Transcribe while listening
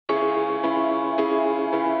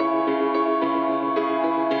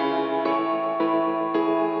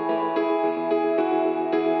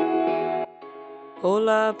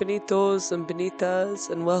Hola, Benitos and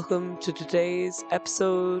Benitas, and welcome to today's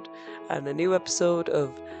episode and a new episode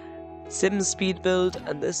of Sims Speed Build,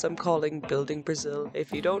 and this I'm calling Building Brazil.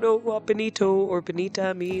 If you don't know what Benito or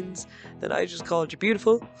Benita means, then I just called you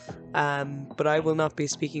beautiful. But I will not be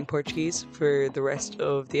speaking Portuguese for the rest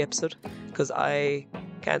of the episode because I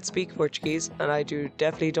can't speak Portuguese, and I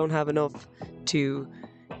definitely don't have enough to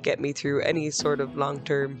get me through any sort of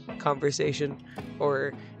long-term conversation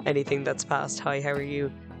or anything that's past hi, how are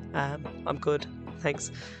you? I'm good,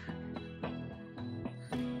 thanks.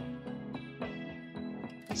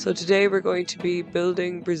 So today we're going to be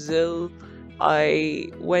building Brazil. I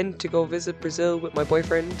went to go visit Brazil with my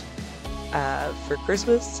boyfriend for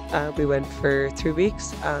Christmas. We went for 3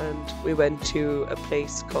 weeks and we went to a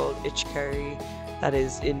place called Ichikari that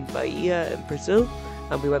is in Bahia in Brazil.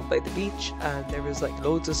 And we went by the beach and there was like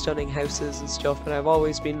loads of stunning houses and stuff, and I've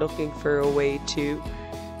always been looking for a way to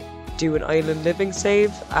do an island living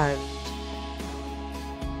save and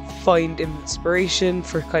find inspiration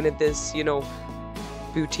for kind of this,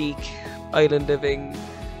 boutique island living,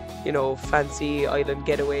 fancy island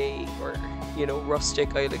getaway or,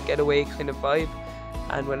 rustic island getaway kind of vibe.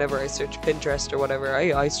 And whenever I search Pinterest or whatever,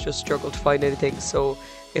 I just struggle to find anything. So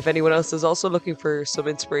if anyone else is also looking for some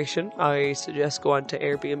inspiration, I suggest go on to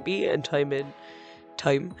Airbnb and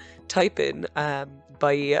type in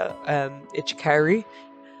Bahia Ichikari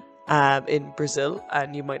in Brazil,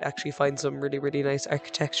 and you might actually find some really, really nice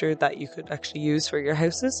architecture that you could actually use for your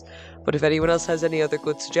houses. But if anyone else has any other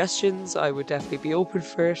good suggestions, I would definitely be open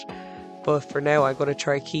for it. But for now, I'm going to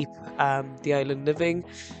try keep the island living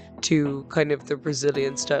to kind of the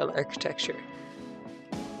Brazilian style architecture.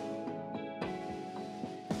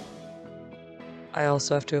 I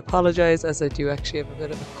also have to apologize as I do actually have a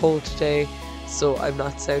bit of a cold today, so I'm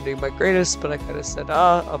not sounding my greatest, but I kind of said,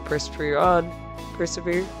 I'll persevere on,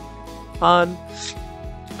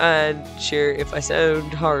 and sure, if I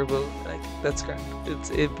sound horrible, that's grand,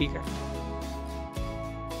 it'd be grand.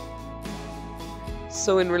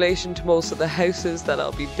 So in relation to most of the houses that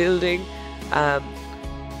I'll be building,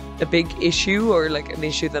 a big issue or like an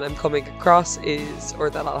issue that I'm coming across is, or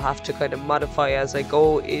that I'll have to kind of modify as I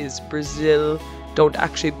go, is Brazil don't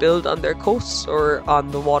actually build on their coasts or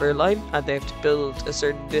on the water line, and they have to build a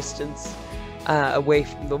certain distance away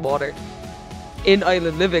from the water. In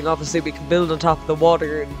island living, obviously we can build on top of the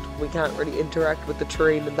water and we can't really interact with the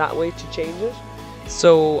terrain in that way to change it.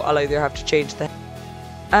 So I'll either have to change the...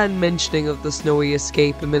 And mentioning of the snowy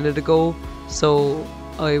escape a minute ago, so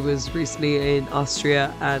I was recently in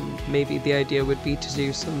Austria and maybe the idea would be to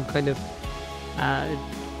do some kind of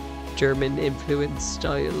German influence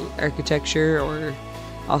style architecture or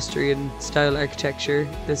Austrian style architecture,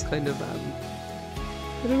 this kind of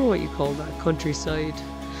I don't know what you call that, countryside,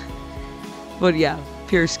 but yeah,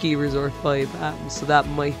 pure ski resort vibe. So that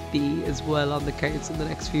might be as well on the cards in the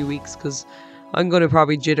next few weeks, because I'm going to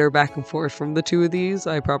probably jitter back and forth from the two of these.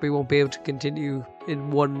 I probably won't be able to continue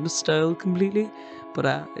in one style completely, but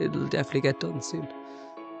it'll definitely get done soon.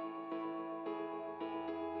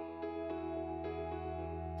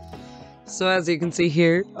 So as you can see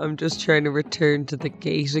here, I'm just trying to return to the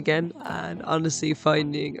gate again, and honestly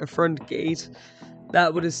finding a front gate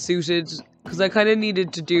that would have suited, because I kind of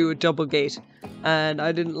needed to do a double gate and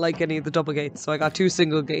I didn't like any of the double gates, so I got 2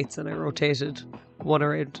 single gates and I rotated one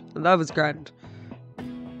around, and that was grand.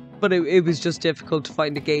 But it was just difficult to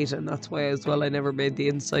find a gate, and that's why as well I never made the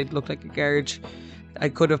inside look like a garage. I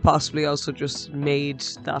could have possibly also just made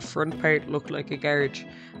that front part look like a garage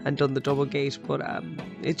and done the double gate, but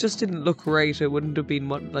it just didn't look right. It wouldn't have been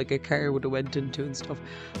what like a car would have went into and stuff.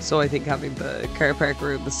 So I think having the car park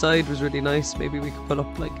around the side was really nice. Maybe we could put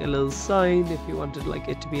up like a little sign if you wanted like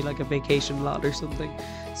it to be like a vacation lot or something,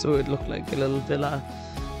 so it would look like a little villa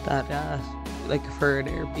that like for an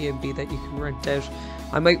Airbnb that you can rent out.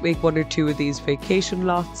 I might make 1 or 2 of these vacation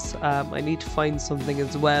lots. I need to find something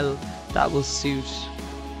as well that will suit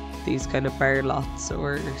these kind of bar lots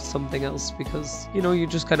or something else, because you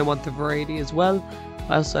just kind of want the variety as well.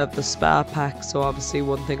 I also have the spa pack, so obviously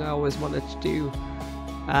one thing I always wanted to do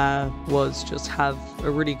was just have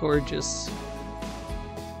a really gorgeous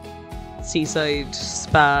seaside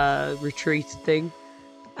spa retreat thing.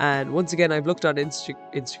 And once again, I've looked on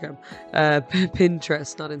Pinterest,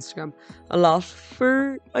 not Instagram, a lot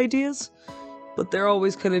for ideas, but they're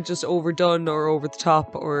always kind of just overdone or over the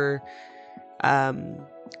top, or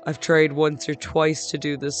I've tried once or twice to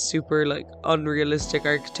do this super like unrealistic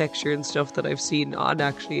architecture and stuff that I've seen on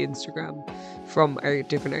actually Instagram from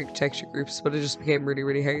different architecture groups, but it just became really,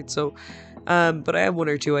 really hard. So but I have 1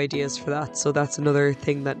 or 2 ideas for that, so that's another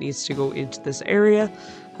thing that needs to go into this area,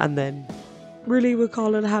 and then really we'll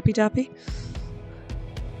call it a happy dappy.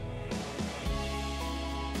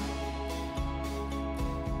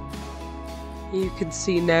 You can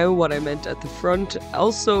see now what I meant at the front.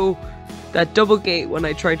 Also, that double gate, when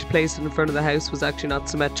I tried to place it in front of the house, was actually not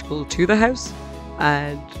symmetrical to the house,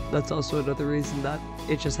 and that's also another reason that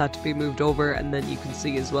it just had to be moved over. And then you can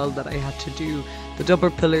see as well that I had to do the double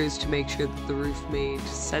pillars to make sure that the roof made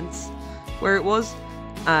sense where it was,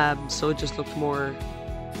 so it just looked more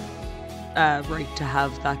right to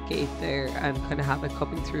have that gate there and kind of have it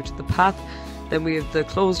coming through to the path. Then we have the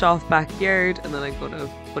closed off backyard, and then I'm going to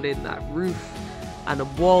put in that roof and a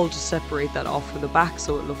wall to separate that off from the back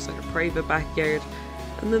so it looks like a private backyard.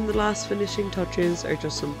 And then the last finishing touches are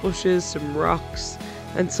just some bushes, some rocks,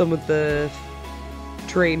 and some of the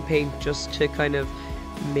terrain paint just to kind of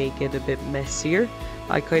make it a bit messier.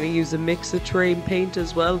 I kind of use a mix of terrain paint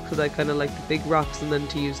as well because I kind of like the big rocks, and then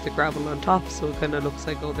to use the gravel on top, so it kind of looks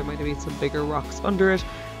like, oh, there might have been some bigger rocks under it.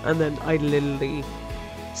 And then I literally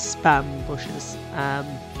spam bushes,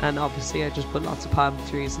 and obviously I just put lots of palm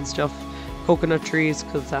trees and stuff, coconut trees,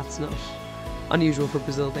 because that's not unusual for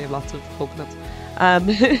Brazil, they have lots of coconuts.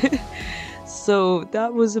 So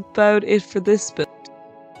that was about it for this build.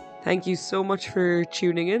 Thank you so much for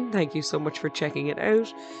tuning in, thank you so much for checking it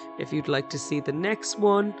out. If you'd like to see the next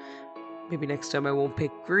one, maybe next time I won't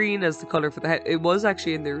pick green as the colour for the house. It was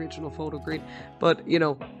actually in the original photo green, but you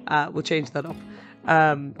know, we'll change that up.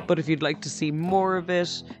 But if you'd like to see more of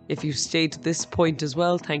it, if you've stayed to this point as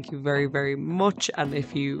well, thank you very, very much. And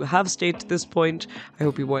if you have stayed to this point, I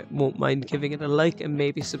hope you won't mind giving it a like and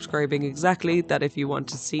maybe subscribing exactly, that if you want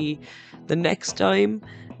to see the next time,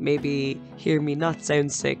 maybe hear me not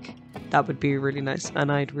sound sick, that would be really nice,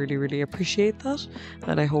 and I'd really, really appreciate that.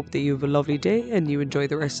 And I hope that you have a lovely day and you enjoy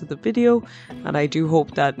the rest of the video, and I do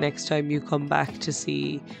hope that next time you come back to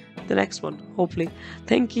see the next one, hopefully.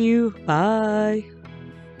 Thank you, bye.